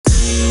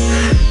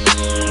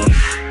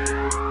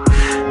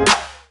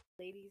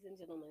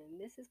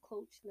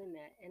Coach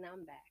Lynette, and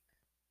I'm back.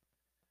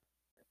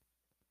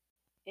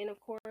 And of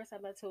course,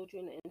 as I told you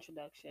in the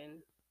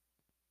introduction,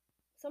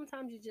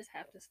 sometimes you just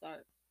have to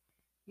start.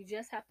 You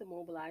just have to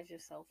mobilize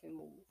yourself and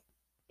move.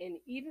 And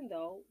even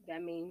though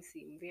that may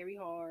seem very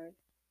hard,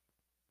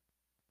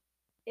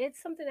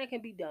 it's something that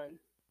can be done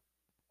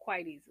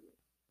quite easily.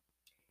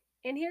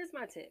 And here's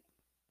my tip.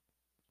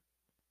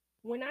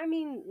 When I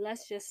mean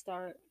let's just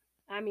start,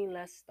 I mean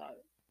let's start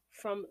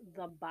from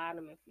the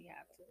bottom if we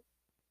have to.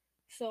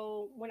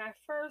 So when I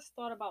first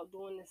thought about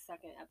doing this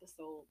second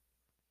episode,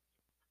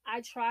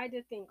 I tried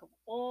to think of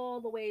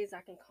all the ways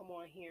I can come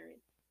on here and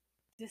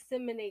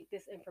disseminate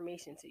this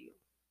information to you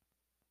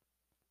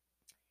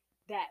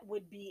that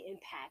would be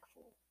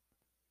impactful.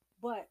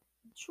 But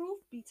truth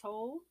be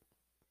told,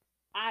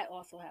 I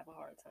also have a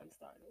hard time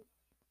starting.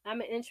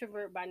 I'm an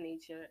introvert by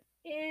nature,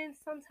 and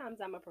sometimes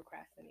I'm a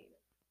procrastinator.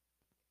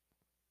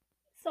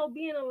 So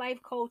being a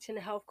life coach and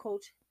a health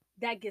coach,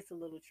 that gets a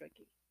little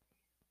tricky.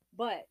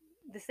 But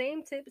the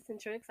same tips and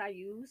tricks I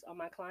use on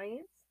my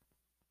clients,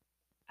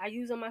 I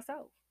use on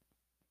myself.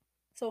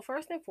 So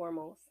first and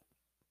foremost,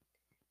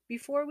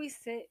 before we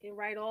sit and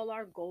write all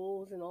our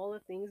goals and all the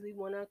things we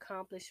want to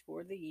accomplish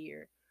for the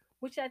year,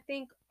 which I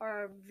think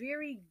are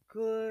very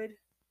good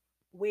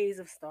ways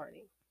of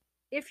starting,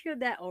 if you're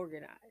that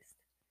organized.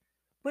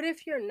 But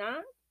if you're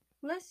not,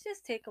 let's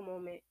just take a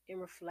moment and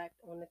reflect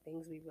on the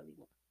things we really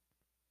want.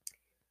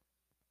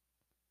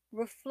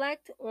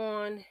 Reflect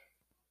on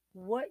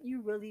what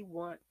you really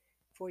want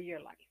for your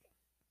life.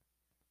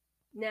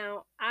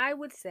 Now, I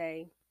would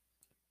say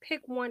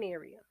pick one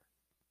area.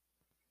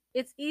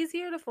 It's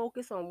easier to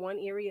focus on one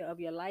area of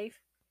your life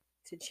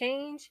to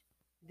change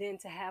than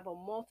to have a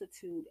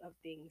multitude of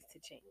things to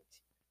change.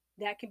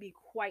 That can be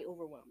quite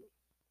overwhelming.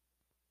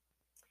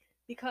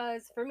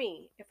 Because for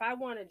me, if I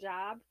want a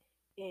job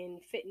in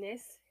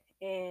fitness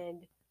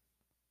and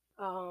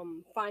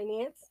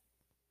finance,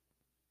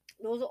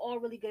 those are all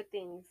really good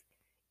things.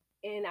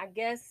 And I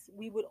guess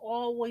we would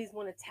always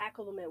want to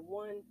tackle them at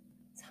one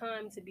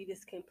time to be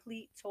this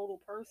complete,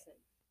 total person.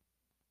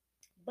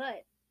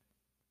 But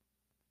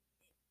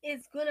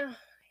it's going to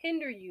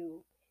hinder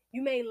you.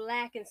 You may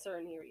lack in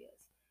certain areas.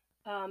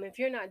 If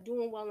you're not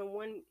doing well in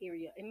one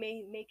area, it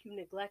may make you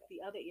neglect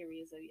the other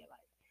areas of your life.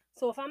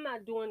 So if I'm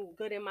not doing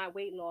good in my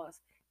weight loss,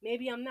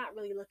 maybe I'm not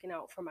really looking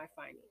out for my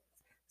finance.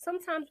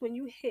 Sometimes when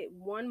you hit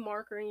one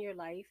marker in your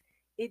life,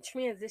 it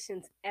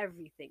transitions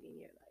everything in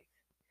your life.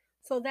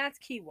 So that's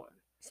key one.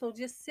 So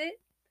just sit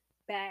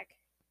back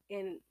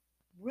and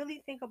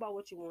really think about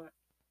what you want.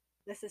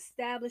 Let's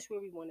establish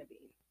where we want to be.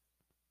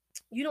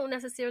 You don't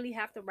necessarily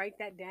have to write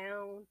that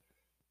down.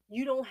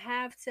 You don't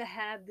have to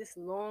have this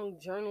long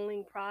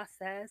journaling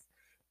process.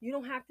 You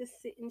don't have to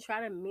sit and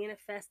try to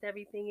manifest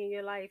everything in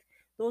your life.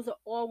 Those are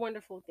all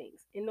wonderful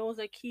things. And those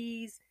are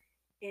keys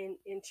and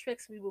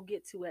tricks we will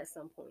get to at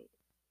some point.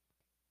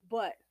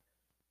 But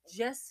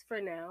just for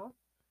now,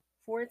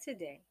 for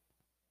today,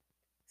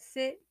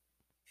 sit,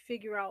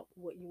 figure out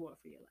what you want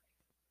for your life.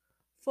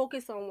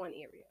 Focus on one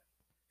area.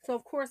 So,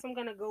 of course, I'm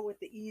going to go with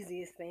the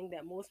easiest thing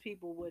that most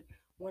people would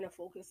want to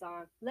focus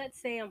on.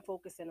 Let's say I'm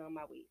focusing on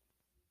my weight.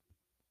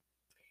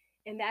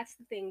 And that's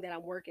the thing that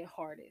I'm working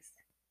hardest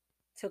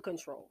to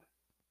control.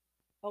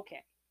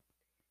 Okay.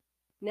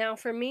 Now,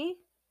 for me,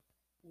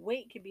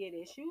 weight can be an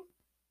issue.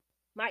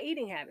 My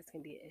eating habits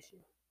can be an issue.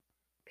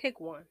 Pick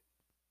one.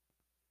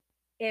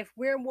 If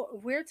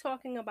we're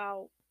talking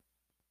about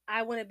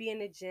I want to be in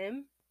the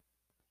gym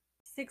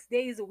 6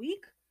 days a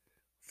week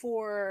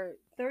for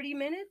 30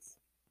 minutes,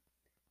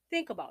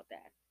 think about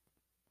that.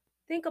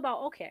 Think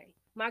about, okay,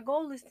 my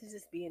goal is to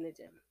just be in the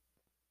gym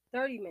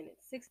 30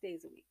 minutes, 6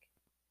 days a week,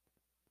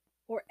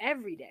 or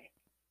every day.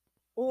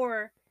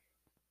 Or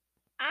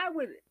I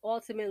would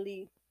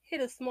ultimately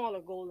hit a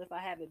smaller goal if I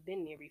haven't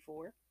been there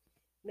before,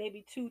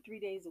 maybe 2, 3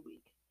 days a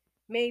week.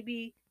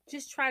 Maybe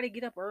just try to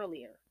get up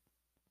earlier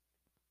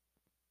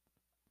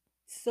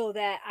so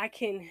that I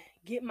can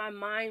get my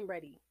mind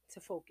ready to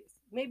focus.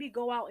 Maybe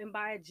go out and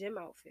buy a gym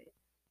outfit.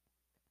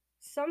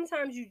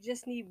 Sometimes you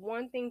just need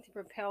one thing to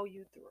propel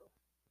you through.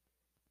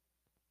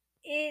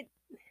 It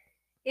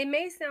it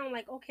may sound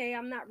like, okay,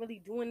 I'm not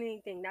really doing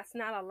anything. That's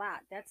not a lot.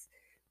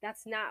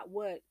 That's not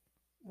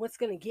what's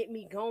going to get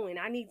me going.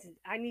 I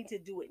need to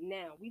do it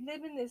now. We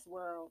live in this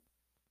world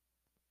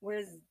where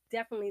it's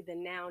definitely the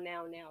now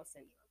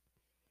syndrome.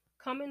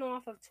 Coming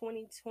off of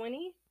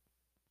 2020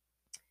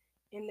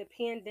 in the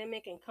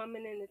pandemic and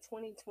coming into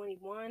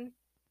 2021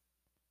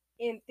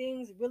 and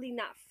things really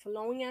not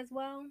flowing as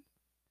well,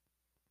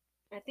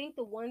 I think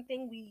the one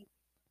thing we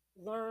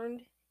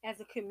learned as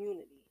a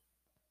community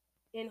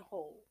in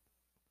whole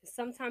is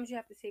sometimes you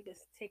have to take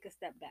a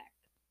step back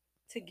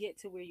to get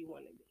to where you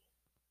want to be.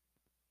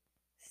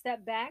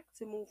 Step back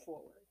to move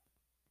forward.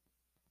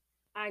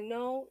 I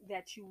know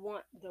that you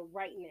want the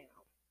right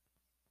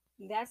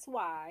now. That's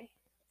why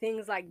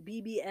things like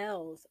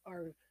BBLs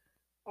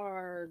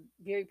are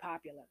very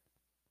popular.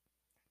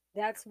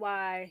 That's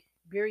why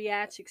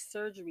bariatric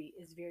surgery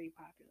is very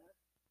popular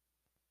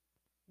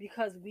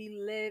because we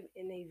live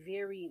in a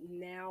very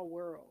now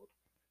world.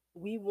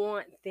 We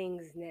want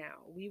things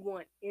now. We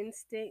want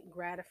instant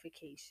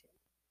gratification.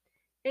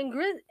 And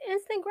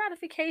instant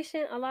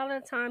gratification a lot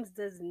of the times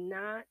does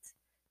not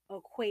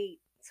equate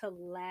to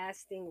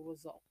lasting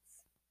results.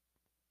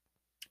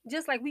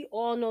 Just like we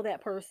all know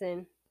that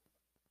person,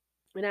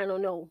 and I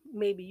don't know,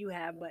 maybe you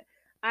have, but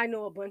I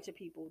know a bunch of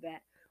people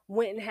that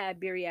went and had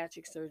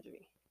bariatric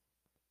surgery.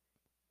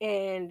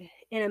 And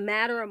in a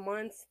matter of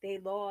months, they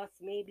lost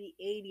maybe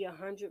 80,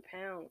 100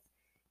 pounds.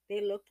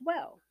 They looked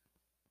well.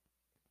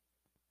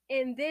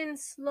 And then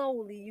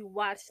slowly you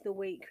watch the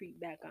weight creep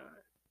back on.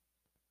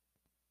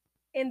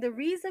 And the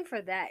reason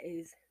for that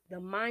is the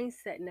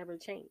mindset never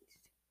changed.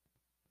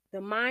 The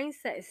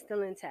mindset is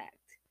still intact.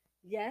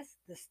 Yes,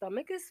 the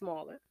stomach is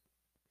smaller,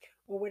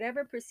 or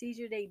whatever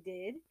procedure they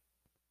did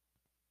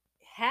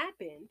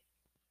happened,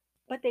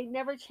 but they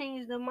never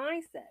changed the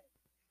mindset.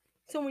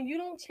 So when you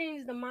don't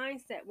change the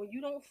mindset, when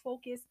you don't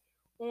focus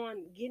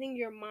on getting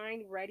your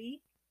mind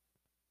ready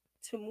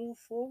to move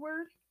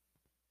forward,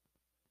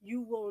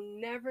 you will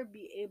never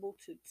be able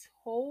to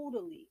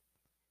totally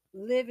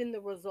live in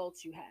the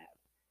results you have.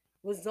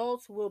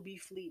 Results will be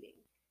fleeting.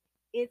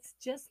 It's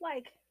just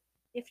like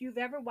if you've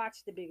ever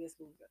watched The Biggest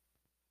Loser,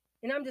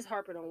 and I'm just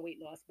harping on weight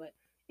loss, but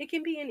it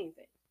can be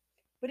anything.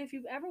 But if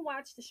you've ever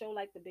watched a show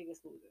like The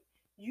Biggest Loser,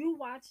 you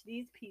watch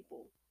these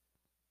people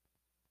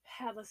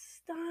have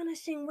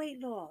astonishing weight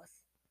loss.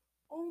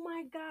 Oh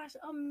my gosh,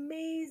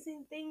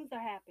 amazing things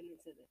are happening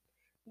to them.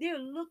 They're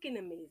looking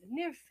amazing,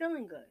 they're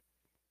feeling good.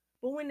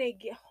 But when they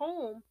get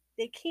home,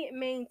 they can't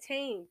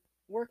maintain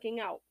working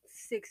out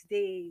 6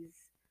 days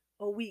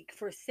a week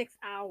for 6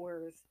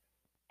 hours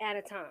at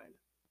a time.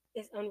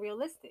 It's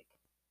unrealistic.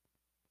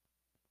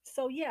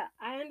 So, yeah,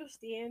 I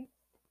understand.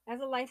 As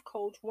a life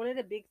coach, one of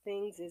the big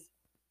things is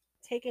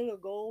taking a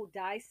goal,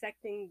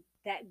 dissecting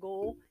that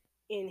goal,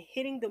 and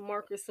hitting the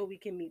marker so we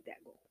can meet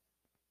that goal.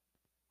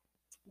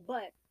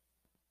 But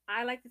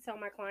I like to tell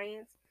my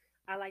clients,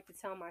 I like to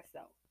tell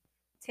myself,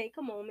 take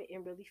a moment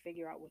and really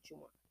figure out what you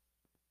want.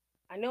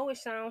 I know it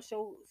sounds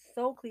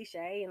so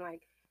cliche and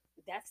like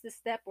that's the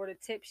step or the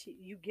tip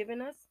you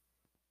given us.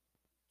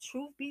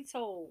 Truth be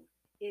told,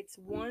 it's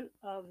one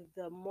of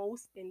the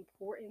most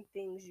important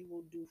things you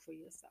will do for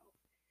yourself.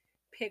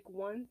 Pick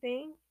one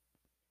thing,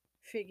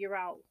 figure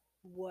out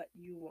what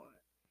you want.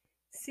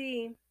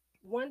 See,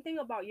 one thing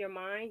about your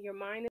mind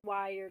is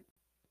wired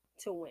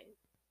to win.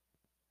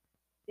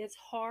 It's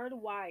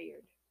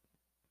hardwired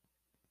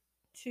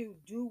to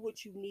do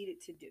what you need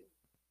it to do.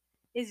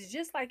 It's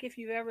just like if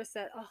you've ever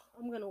said, "Oh,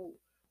 I'm going to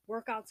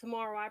work out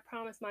tomorrow. I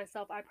promise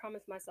myself. I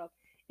promise myself."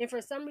 And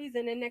for some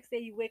reason, the next day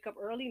you wake up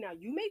early. Now,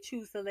 you may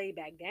choose to lay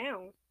back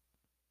down,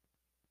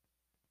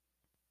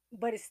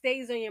 but it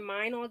stays on your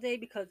mind all day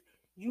because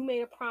you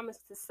made a promise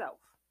to self.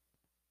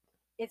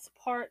 It's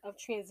part of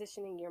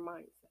transitioning your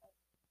mindset.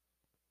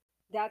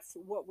 That's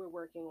what we're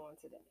working on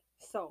today.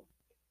 So,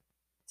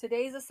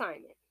 today's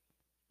assignment,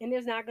 and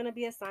there's not going to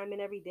be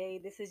assignment every day.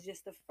 This is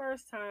just the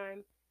first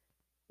time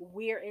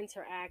we're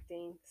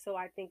interacting. So,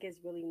 I think it's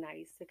really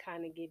nice to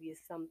kind of give you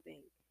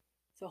something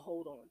to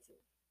hold on to.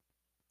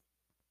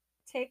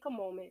 Take a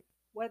moment,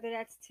 whether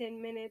that's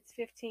 10 minutes,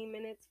 15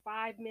 minutes,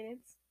 5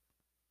 minutes,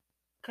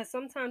 because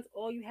sometimes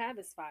all you have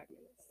is 5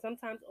 minutes.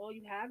 Sometimes all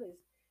you have is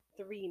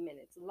 3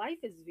 minutes. Life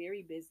is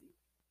very busy.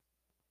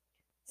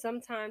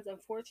 Sometimes,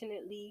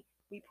 unfortunately,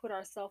 we put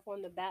ourselves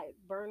on the back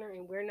burner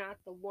and we're not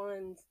the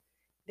ones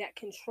that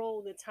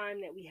control the time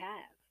that we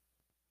have.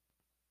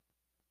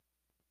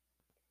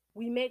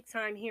 We make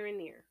time here and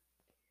there.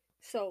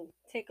 So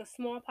take a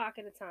small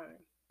pocket of time.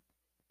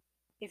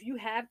 If you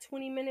have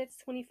 20 minutes,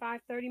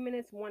 25, 30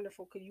 minutes,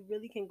 wonderful, because you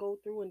really can go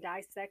through and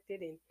dissect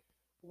it and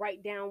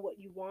write down what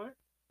you want.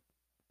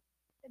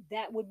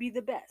 That would be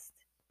the best.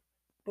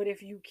 But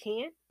if you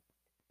can't,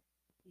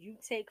 you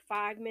take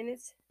 5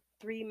 minutes,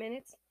 3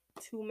 minutes,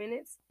 2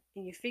 minutes,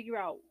 and you figure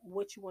out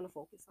what you want to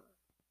focus on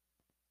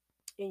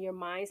and your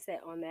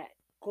mindset on that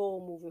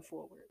goal moving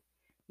forward.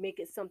 Make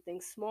it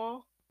something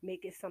small,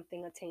 make it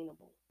something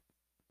attainable.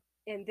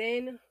 And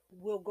then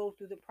we'll go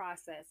through the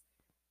process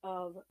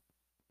of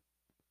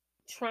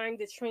trying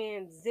to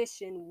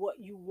transition what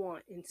you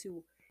want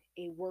into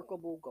a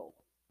workable goal.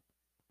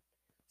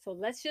 So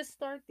let's just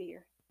start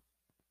there.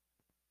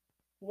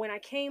 When I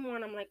came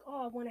on, I'm like,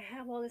 oh, I want to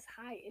have all this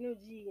high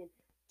energy and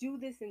do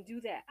this and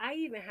do that. I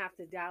even have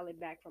to dial it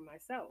back for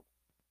myself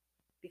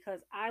because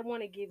I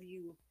want to give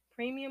you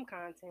premium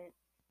content,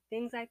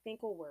 things I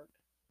think will work.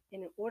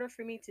 And in order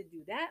for me to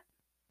do that,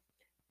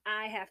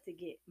 I have to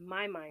get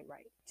my mind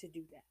right to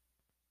do that.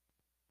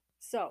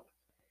 So,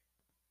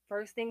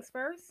 first things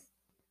first,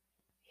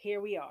 here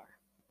we are.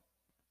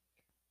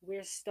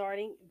 We're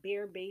starting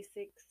bare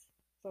basics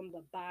from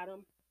the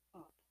bottom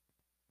up.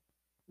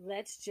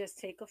 Let's just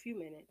take a few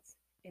minutes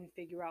and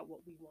figure out what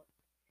we want.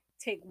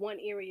 Take one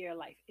area of your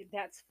life. If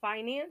that's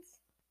finance,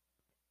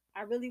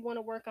 I really want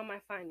to work on my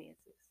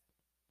finances.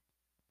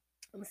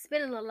 I'm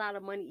spending a lot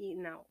of money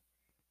eating out.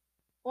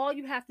 All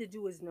you have to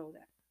do is know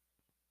that.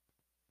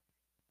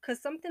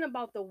 Because something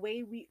about the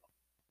way we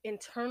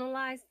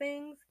internalize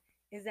things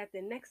is that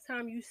the next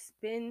time you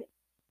spend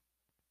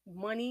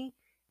money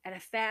at a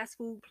fast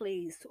food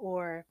place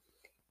or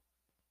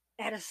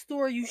at a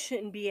store you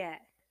shouldn't be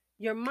at.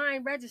 Your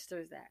mind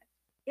registers that.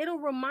 It'll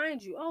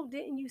remind you, oh,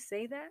 didn't you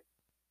say that?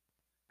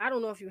 I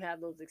don't know if you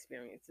have those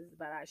experiences,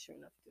 but I sure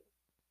enough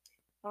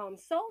do.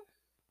 So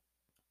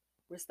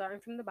we're starting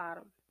from the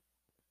bottom.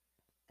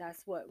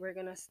 That's what we're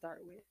gonna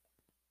start with.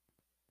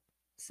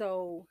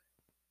 So,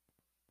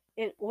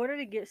 in order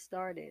to get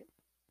started,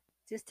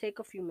 just take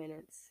a few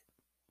minutes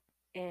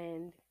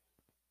and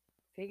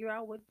figure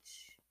out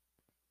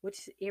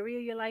which area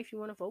of your life you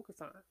want to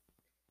focus on.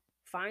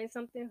 Find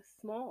something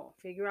small,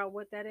 figure out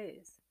what that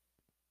is,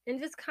 and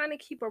just kind of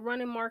keep a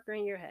running marker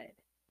in your head.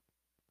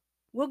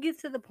 We'll get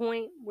to the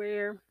point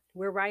where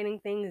we're writing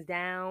things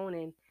down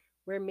and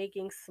we're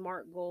making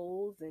smart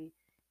goals and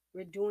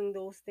we're doing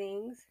those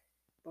things.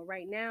 But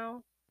right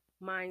now,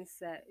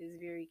 mindset is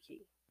very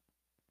key.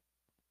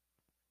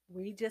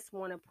 We just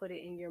want to put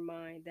it in your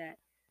mind that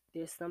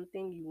there's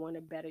something you want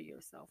to better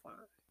yourself on.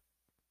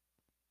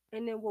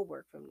 And then we'll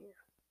work from there.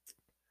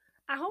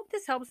 I hope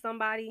this helps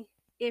somebody.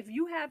 If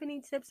you have any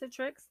tips or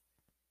tricks,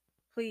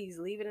 please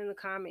leave it in the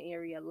comment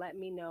area. Let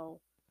me know.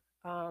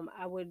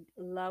 I would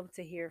love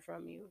to hear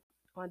from you.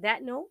 On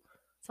that note,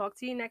 talk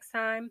to you next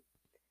time.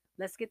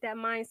 Let's get that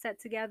mindset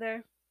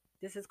together.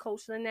 This is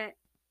Coach Lynette.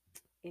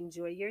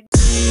 Enjoy your day.